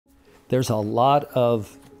There's a lot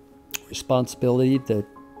of responsibility that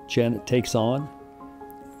Janet takes on.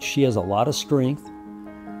 She has a lot of strength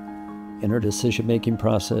in her decision-making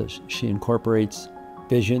process. She incorporates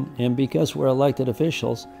vision, and because we're elected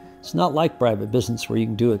officials, it's not like private business where you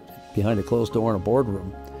can do it behind a closed door in a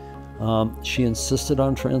boardroom. She insisted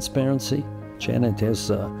on transparency. Janet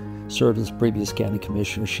has served as previous county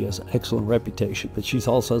commissioner. She has an excellent reputation, but she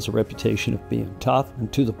also has a reputation of being tough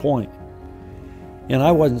and to the point. And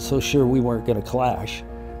I wasn't so sure we weren't going to clash,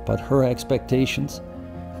 but her expectations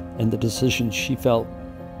and the decisions she felt,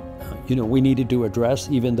 we needed to address,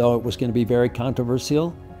 even though it was going to be very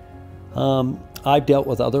controversial. I've dealt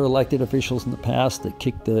with other elected officials in the past that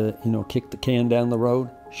kicked the can down the road.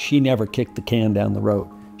 She never kicked the can down the road.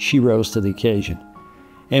 She rose to the occasion.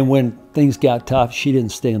 And when things got tough, she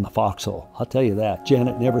didn't stay in the foxhole. I'll tell you that.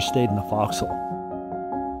 Janet never stayed in the foxhole.